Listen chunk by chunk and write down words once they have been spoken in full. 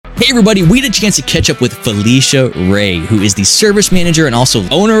Hey everybody, we had a chance to catch up with Felicia Ray, who is the service manager and also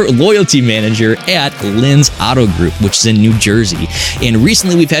owner loyalty manager at Lynnes Auto Group, which is in New Jersey. And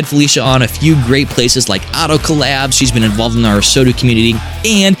recently we've had Felicia on a few great places like Auto Collabs. She's been involved in our ASOTU community,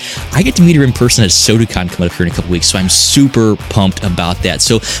 and I get to meet her in person at ASOTUCon coming up here in a couple weeks, so I'm super pumped about that.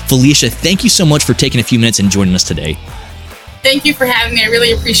 So Felicia, thank you so much for taking a few minutes and joining us today. Thank you for having me. I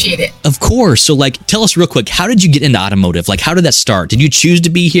really appreciate it. Of course. So, tell us real quick, how did you get into automotive? How did that start? Did you choose to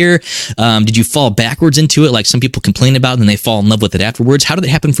be here? Did you fall backwards into it like some people complain about and then they fall in love with it afterwards? How did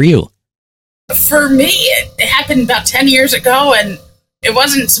it happen for you? For me, it happened about 10 years ago, and it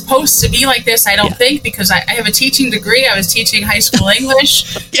wasn't supposed to be like this, I don't think, because I have a teaching degree. I was teaching high school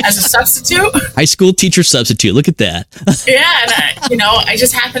English as a substitute. High school teacher substitute. Look at that. And, I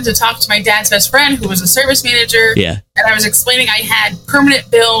just happened to talk to my dad's best friend, who was a service manager. Yeah. And I was explaining I had permanent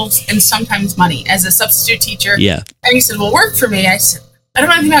bills and sometimes money as a substitute teacher. Yeah. And he said, well, work for me. I said, I don't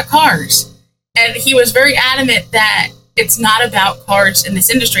know anything about cars. And he was very adamant that it's not about cars in this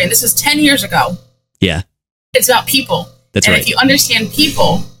industry. And this is 10 years ago. Yeah. It's about people. That's and right. If you understand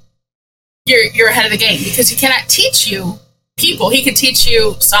people, you're ahead of the game, because he cannot teach you people. He could teach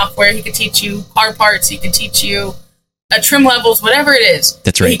you software. He could teach you car parts. He could teach you trim levels, whatever it is.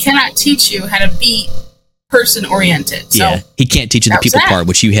 That's right. But he cannot teach you how to be person-oriented. So yeah, he can't teach you the people part,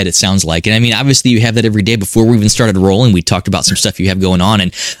 which you had, it sounds like. And I mean, obviously you have that every day. Before we even started rolling, we talked about some stuff you have going on.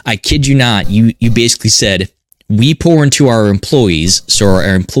 And I kid you not, you basically said, we pour into our employees so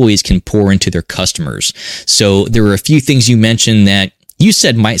our employees can pour into their customers. So there were a few things you mentioned that you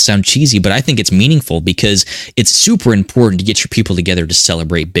said might sound cheesy, but I think it's meaningful because it's super important to get your people together to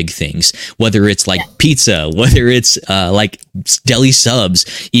celebrate big things, whether it's pizza, whether it's deli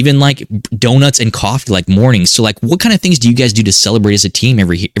subs, even donuts and coffee, mornings. So what kind of things do you guys do to celebrate as a team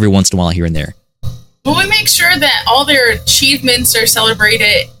every once in a while here and there? Well, we make sure that all their achievements are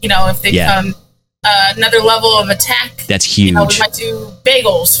celebrated. If they come another level of attack. That's huge. We might do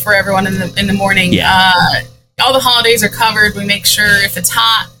bagels for everyone in the morning. Yeah. All the holidays are covered. We make sure if it's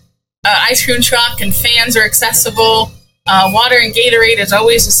hot, ice cream truck and fans are accessible. Water and Gatorade is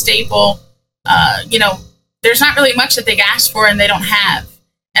always a staple. There's not really much that they ask for and they don't have.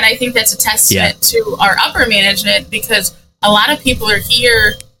 And I think that's a testament to our upper management, because a lot of people are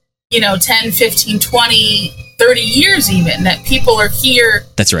here, 10, 15, 20, 30 years even, that people are here.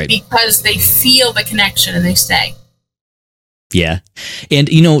 That's right. Because they feel the connection and they stay. Yeah. And,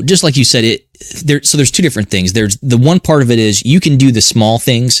 just like you said, so there's two different things. There's the one part of it is you can do the small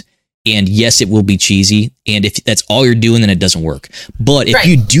things, and yes, it will be cheesy. And if that's all you're doing, then it doesn't work. But if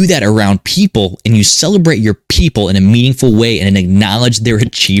you do that around people and you celebrate your people in a meaningful way and acknowledge their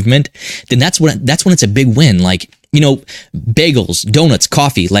achievement, then that's when it's a big win. Bagels, donuts,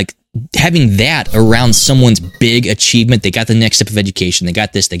 coffee, having that around someone's big achievement. They got the next step of education. They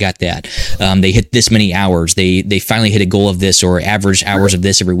got this, they got that. They hit this many hours. They finally hit a goal of this or average hours of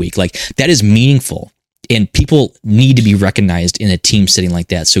this every week. That is meaningful. And people need to be recognized in a team setting like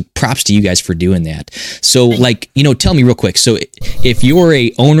that. So props to you guys for doing that. So tell me real quick. So if you're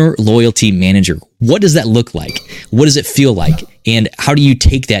a owner loyalty manager, what does that look like? What does it feel like? And how do you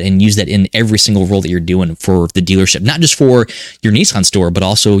take that and use that in every single role that you're doing for the dealership? Not just for your Nissan store, but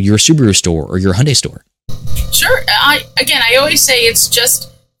also your Subaru store or your Hyundai store. Sure. I always say it's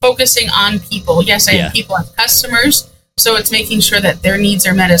just focusing on people. Yes, I have people as customers. So it's making sure that their needs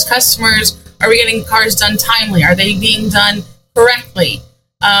are met as customers. Are we getting cars done timely? Are they being done correctly?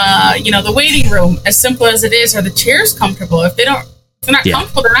 The waiting room, as simple as it is, are the chairs comfortable? If they're not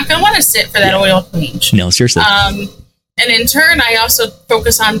comfortable, they're not going to want to sit for that oil change. No, seriously. And in turn, I also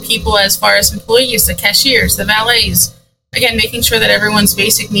focus on people as far as employees, the cashiers, the valets. Again, making sure that everyone's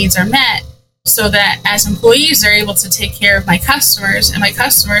basic needs are met so that as employees, they're able to take care of my customers, and my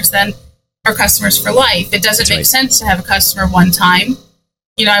customers then are customers for life. It doesn't make sense to have a customer one time.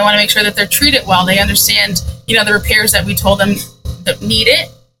 I want to make sure that they're treated well. They understand, the repairs that we told them that need it,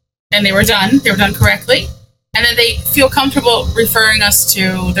 and they were done. They were done correctly. And then they feel comfortable referring us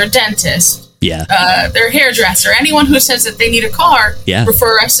to their dentist, their hairdresser, anyone who says that they need a car,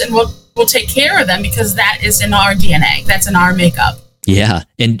 refer us, and we'll take care of them, because that is in our DNA. That's in our makeup. Yeah.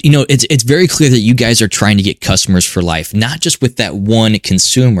 And, it's very clear that you guys are trying to get customers for life, not just with that one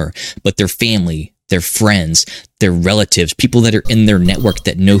consumer, but their family, their friends, their relatives, people that are in their network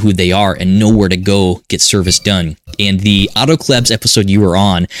that know who they are and know where to go get service done. And the Auto Collabs episode you were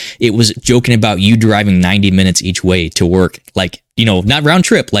on, it was joking about you driving 90 minutes each way to work, not round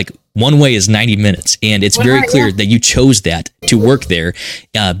trip, one way is 90 minutes. And it's very clear that you chose that to work there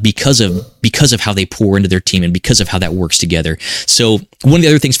because of how they pour into their team and because of how that works together. So one of the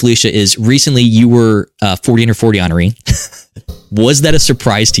other things, Felicia, is recently you were 40 under 40 honoree. Was that a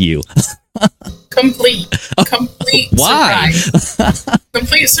surprise to you? Complete Why? surprise.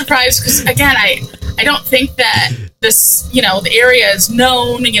 Complete surprise, because again, I don't think that this, the area is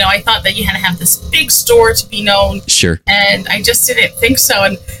known. I thought that you had to have this big store to be known. Sure. And I just didn't think so.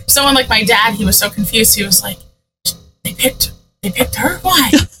 And someone like my dad, he was so confused. He was like, they picked her?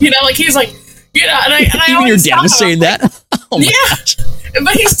 Why? He's like, and I even your dad was saying that? Oh my gosh.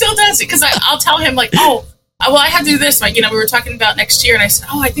 But he still does it, because I'll tell him like, oh, well, I have to do this. Like, we were talking about next year, and I said,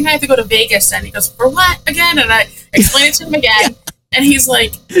 oh, I think I have to go to Vegas. And he goes, for what again? And I explain it to him again. And he's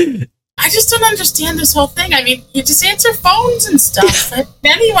like, I just don't understand this whole thing. I mean, you just answer phones and stuff.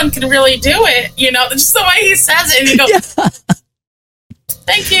 Anyone can really do it. Just the way he says it. And you go,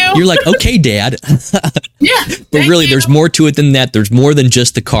 thank you. You're like, okay, Dad. Yeah. But really, there's more to it than that. There's more than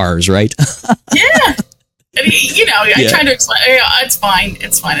just the cars, right? Yeah. I mean, I try to explain. It's fine.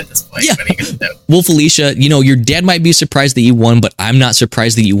 It's fine at this point. Yeah. What are you going to do? Well, Felicia, your dad might be surprised that you won, but I'm not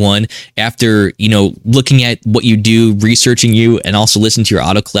surprised that you won after, looking at what you do, researching you, and also listening to your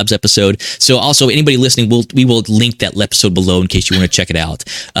Auto Collabs episode. So also, anybody listening, we will link that episode below in case you want to check it out.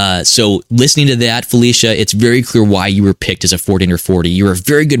 So listening to that, Felicia, it's very clear why you were picked as a 40 under 40. You're a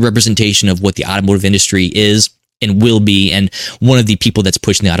very good representation of what the automotive industry is and will be, and one of the people that's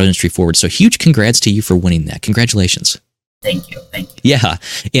pushing the auto industry forward. So huge congrats to you for winning that. Congratulations. Thank you. Yeah.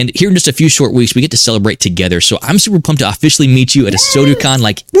 And here in just a few short weeks, we get to celebrate together. So I'm super pumped to officially meet you at ASOTUCon.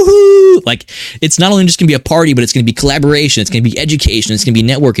 Like, woohoo! Like, it's not only just going to be a party, but it's going to be collaboration. It's going to be education. It's going to be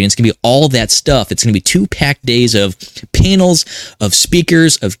networking. It's going to be all that stuff. It's going to be 2 packed days of panels, of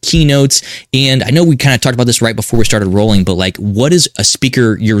speakers, of keynotes. And I know we kind of talked about this right before we started rolling, but like, what is a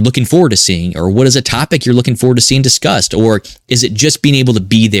speaker you're looking forward to seeing? Or what is a topic you're looking forward to seeing discussed? Or is it just being able to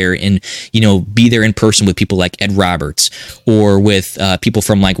be there and, be there in person with people like Ed Roberts, or with people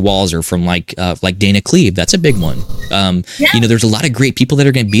from like Walzer, from like Dana Cleve? That's a big one. There's a lot of great people that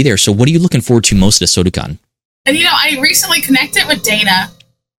are going to be there. So what are you looking forward to most at ASOTUCon? And I recently connected with Dana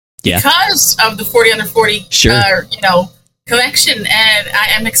because of the 40 under 40 connection, and I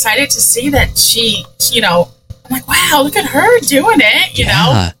am excited to see that she, I'm like, wow, look at her doing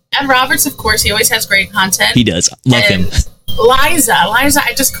it. Ed Roberts, of course, he always has great content. He does. Love him. Liza,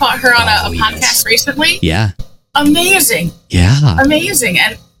 I just caught her on a podcast recently. Yeah. Amazing. Yeah. Amazing.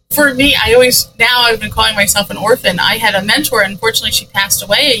 And for me, I've been calling myself an orphan. I had a mentor, and unfortunately she passed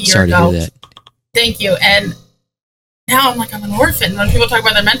away a year ago. Sorry to hear that. Thank you. And now I'm like, I'm an orphan. When people talk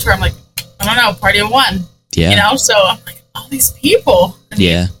about their mentor, I'm like, I don't know, party of one. Yeah. So I'm like, all these people.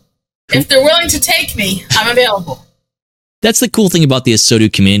 If they're willing to take me, I'm available. That's the cool thing about the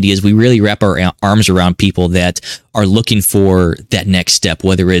ASOTU community, is we really wrap our arms around people that are looking for that next step,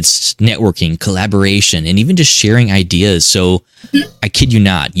 whether it's networking, collaboration, and even just sharing ideas. So I kid you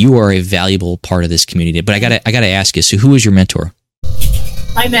not, you are a valuable part of this community. But I gotta ask you, so who was your mentor?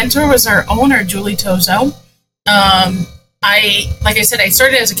 My mentor was our owner, Julie Tozo. Like I said, I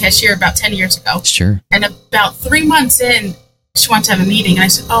started as a cashier about 10 years ago. Sure. And about 3 months in, she wanted to have a meeting. And I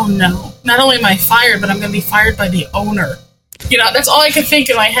said, oh no, not only am I fired, but I'm going to be fired by the owner. That's all I could think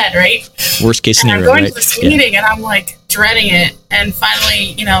in my head, right? Worst case scenario, and I'm going to this meeting, and I'm like dreading it. And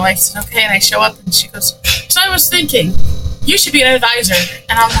finally, I said, okay, and I show up, and she goes, so I was thinking, you should be an advisor.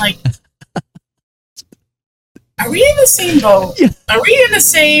 And I'm like, are we in the same boat? Yeah. Are we in the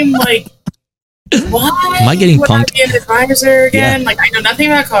same, why am I getting would punked? I be an advisor again? Yeah. I know nothing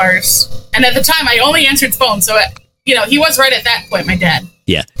about cars. And at the time, I only answered the phone. So, he was right at that point, my dad.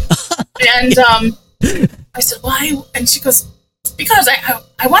 Yeah. And I said, why? And she goes, because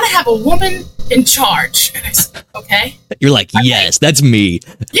I want to have a woman in charge. And I said, okay. You're like, yes, that's me.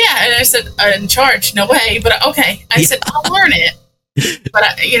 Yeah. And I said, in charge? No way. But okay. I said, I'll learn it. But,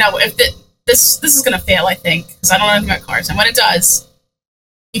 if this is going to fail, I think, because I don't know anything about cars. And when it does,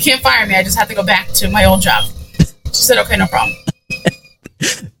 you can't fire me. I just have to go back to my old job. She said, okay, no problem.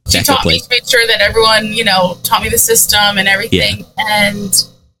 She taught me, made sure that everyone, taught me the system and everything. Yeah. And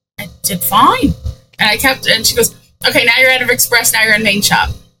I did fine. And she goes, okay, now you're out of Express, now you're in main shop.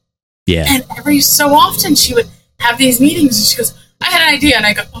 Yeah. And every so often she would have these meetings, and she goes, I had an idea. And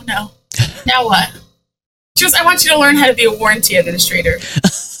I go, oh no, now what? She goes, I want you to learn how to be a warranty administrator.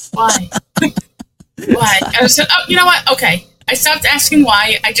 Why? Why? And I said, oh, you know what? Okay. I stopped asking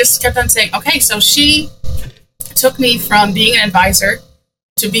why. I just kept on saying, okay, so she took me from being an advisor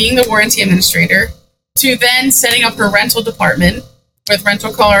to being the warranty administrator to then setting up her rental department with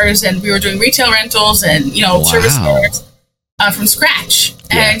rental cars, and we were doing retail rentals and, service cars from scratch.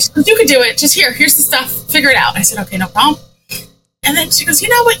 And she goes, you can do it. Just here's the stuff. Figure it out. I said, okay, no problem. And then she goes, you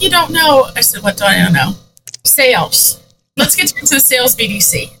know what you don't know? I said, what do I don't know? Sales. Let's get into the sales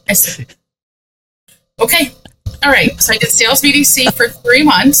BDC. I said, okay. All right. So I did sales BDC for 3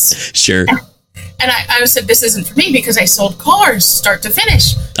 months. Sure. And I said, this isn't for me because I sold cars start to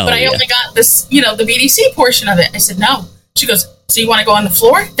finish. But I only got this, the BDC portion of it. I said, no. She goes, so you want to go on the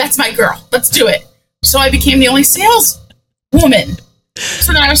floor? That's my girl. Let's do it. So I became the only sales woman.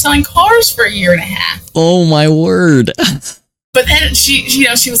 So then I was selling cars for 1.5 years. Oh, my word. But then she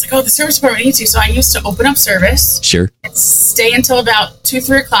was like, oh, the service department needs you. So I used to open up service. Sure. And stay until about 2,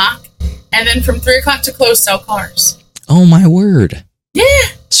 3 o'clock. And then from 3 o'clock to close, sell cars. Oh, my word. Yeah.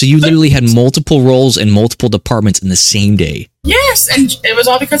 So you literally had multiple roles and multiple departments in the same day. Yes. And it was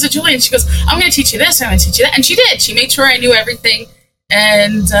all because of Julie. And she goes, I'm going to teach you this. I'm going to teach you that. And she did. She made sure I knew everything.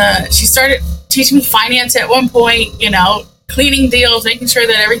 And she started teaching me finance at one point, cleaning deals, making sure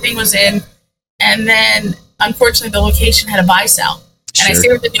that everything was in. And then, unfortunately, the location had a buy-sell. And I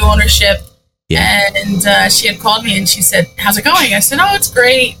stayed with the new ownership. Yeah. And she had called me and she said, how's it going? I said, oh, it's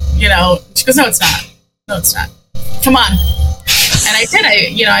great. She goes, no, it's not. No, it's not. Come on. And I did.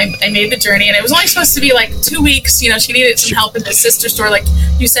 I made the journey. And it was only supposed to be like 2 weeks. She needed some help in the sister store. Like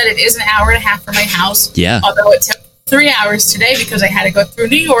you said, it is 1.5 hours from my house. Yeah. Although it took 3 hours today because I had to go through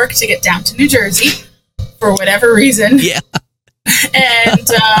New York to get down to New Jersey for whatever reason. Yeah. And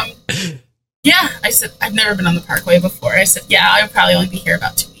I said, I've never been on the Parkway before. I said, I would probably only be here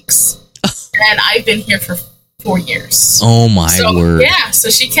about 2 weeks. And I've been here for 4 years. Oh, my word. Yeah. So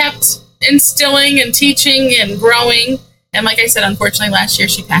she kept instilling and teaching and growing. And like I said, unfortunately, last year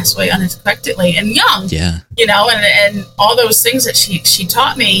she passed away unexpectedly and young. Yeah. And all those things that she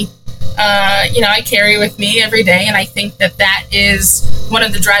taught me, I carry with me every day. And I think that is one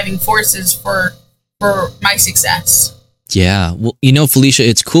of the driving forces for my success. Yeah. Well, Felicia,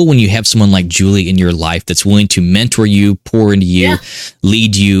 it's cool when you have someone like Julie in your life that's willing to mentor you, pour into you,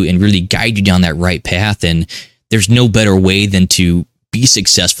 lead you, and really guide you down that right path. And there's no better way than to be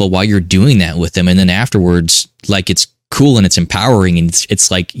successful while you're doing that with them. And then afterwards, like, it's cool and it's empowering and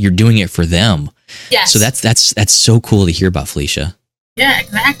it's like you're doing it for them. Yeah. So that's so cool to hear about, Felicia. Yeah,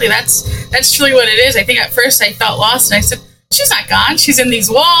 exactly. That's truly what it is. I think at first I felt lost and I said, she's not gone. She's in these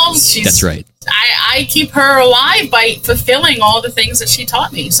walls. That's right. I keep her alive by fulfilling all the things that she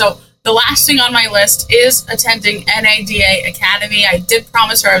taught me. So the last thing on my list is attending NADA Academy. I did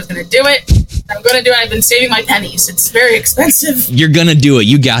promise her I was going to do it. I'm going to do it. I've been saving my pennies. It's very expensive. You're going to do it.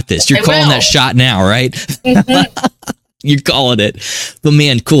 You got this. You're calling that shot now, right? Mm-hmm. You're calling it. But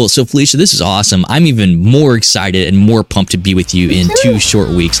man, cool. So Felicia, this is awesome. I'm even more excited and more pumped to be with you in 2 short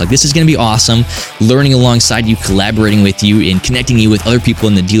weeks. Like, this is going to be awesome. Learning alongside you, collaborating with you, and connecting you with other people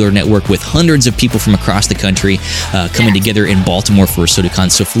in the dealer network, with hundreds of people from across the country coming together in Baltimore for ASOTUCon.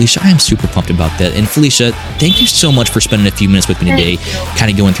 So Felicia, I am super pumped about that. And Felicia, thank you so much for spending a few minutes with me today,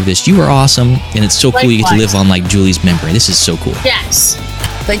 kind of going through this. You are awesome. And it's so cool you get to live on like Julie's memory. This is so cool. Yes.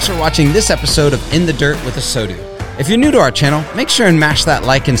 Thanks for watching this episode of In the Dirt with ASOTU. If you're new to our channel, make sure and mash that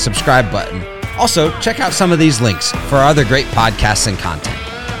like and subscribe button. Also, check out some of these links for our other great podcasts and content.